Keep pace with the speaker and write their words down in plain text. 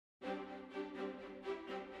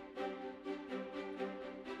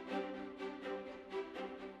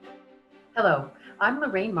Hello, I'm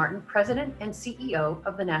Lorraine Martin, President and CEO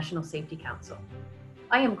of the National Safety Council.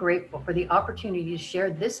 I am grateful for the opportunity to share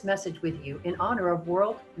this message with you in honor of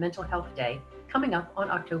World Mental Health Day coming up on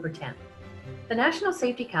October 10th. The National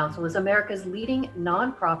Safety Council is America's leading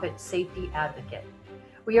nonprofit safety advocate.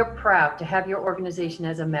 We are proud to have your organization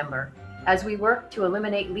as a member as we work to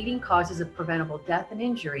eliminate leading causes of preventable death and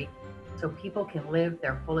injury so people can live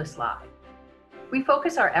their fullest lives. We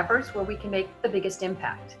focus our efforts where we can make the biggest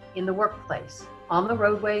impact, in the workplace, on the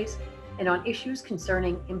roadways, and on issues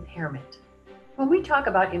concerning impairment. When we talk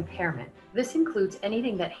about impairment, this includes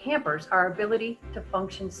anything that hampers our ability to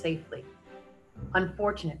function safely.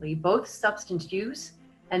 Unfortunately, both substance use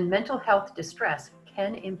and mental health distress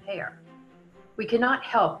can impair. We cannot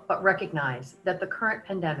help but recognize that the current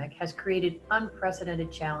pandemic has created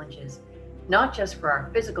unprecedented challenges, not just for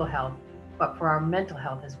our physical health, but for our mental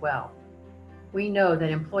health as well. We know that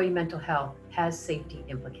employee mental health has safety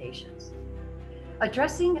implications.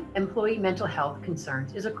 Addressing employee mental health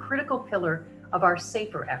concerns is a critical pillar of our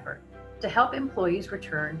SAFER effort to help employees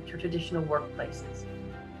return to traditional workplaces.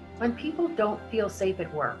 When people don't feel safe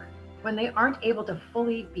at work, when they aren't able to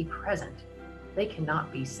fully be present, they cannot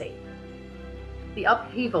be safe. The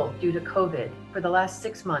upheaval due to COVID for the last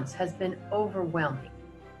 6 months has been overwhelming.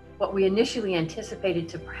 What we initially anticipated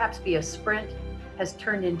to perhaps be a sprint has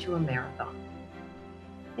turned into a marathon.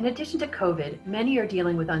 In addition to COVID, many are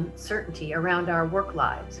dealing with uncertainty around our work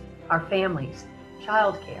lives, our families,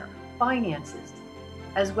 childcare, finances,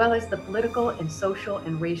 as well as the political and social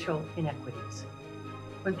and racial inequities.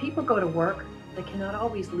 When people go to work, they cannot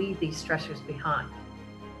always leave these stressors behind.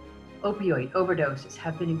 Opioid overdoses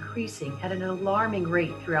have been increasing at an alarming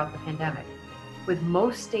rate throughout the pandemic, with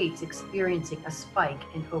most states experiencing a spike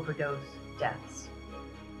in overdose deaths.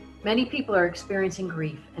 Many people are experiencing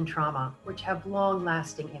grief and trauma, which have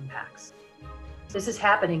long-lasting impacts. This is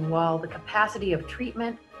happening while the capacity of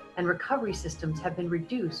treatment and recovery systems have been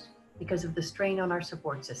reduced because of the strain on our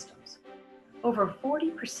support systems. Over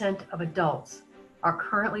 40% of adults are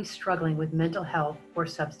currently struggling with mental health or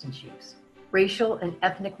substance use. Racial and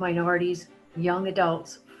ethnic minorities, young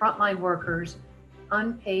adults, frontline workers,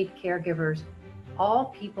 unpaid caregivers,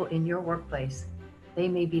 all people in your workplace, they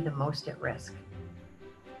may be the most at risk.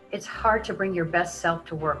 It's hard to bring your best self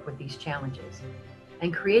to work with these challenges,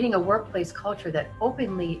 and creating a workplace culture that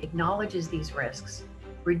openly acknowledges these risks,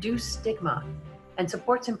 reduces stigma, and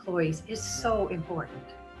supports employees is so important.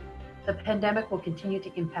 The pandemic will continue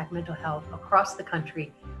to impact mental health across the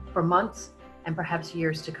country for months and perhaps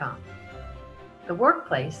years to come. The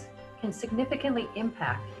workplace can significantly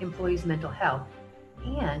impact employees' mental health,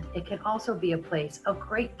 and it can also be a place of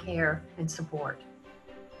great care and support.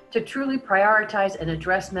 To truly prioritize and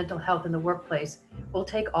address mental health in the workplace will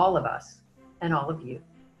take all of us and all of you.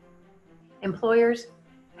 Employers,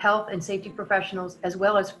 health and safety professionals, as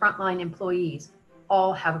well as frontline employees,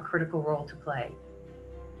 all have a critical role to play.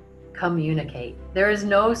 Communicate. There is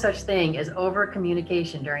no such thing as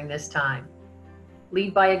over-communication during this time.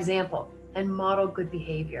 Lead by example and model good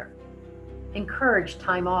behavior. Encourage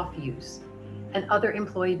time off use and other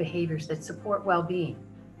employee behaviors that support well-being.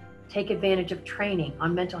 Take advantage of training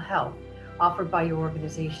on mental health offered by your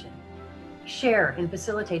organization. Share and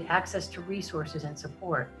facilitate access to resources and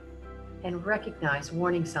support, and recognize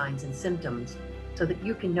warning signs and symptoms so that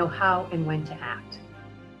you can know how and when to act.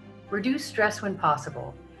 Reduce stress when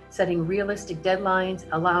possible, setting realistic deadlines,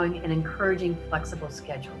 allowing and encouraging flexible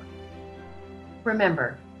scheduling.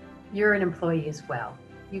 Remember, you're an employee as well.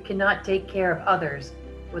 You cannot take care of others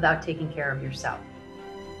without taking care of yourself.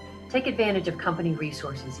 Take advantage of company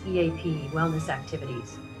resources, EAP, wellness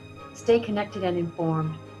activities. Stay connected and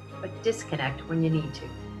informed, but disconnect when you need to.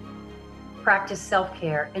 Practice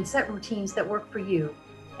self-care and set routines that work for you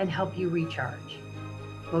and help you recharge.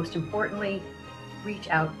 Most importantly, reach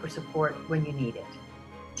out for support when you need it.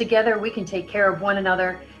 Together, we can take care of one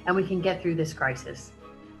another and we can get through this crisis.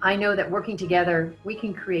 I know that working together, we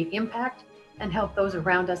can create impact and help those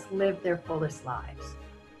around us live their fullest lives.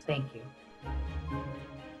 Thank you.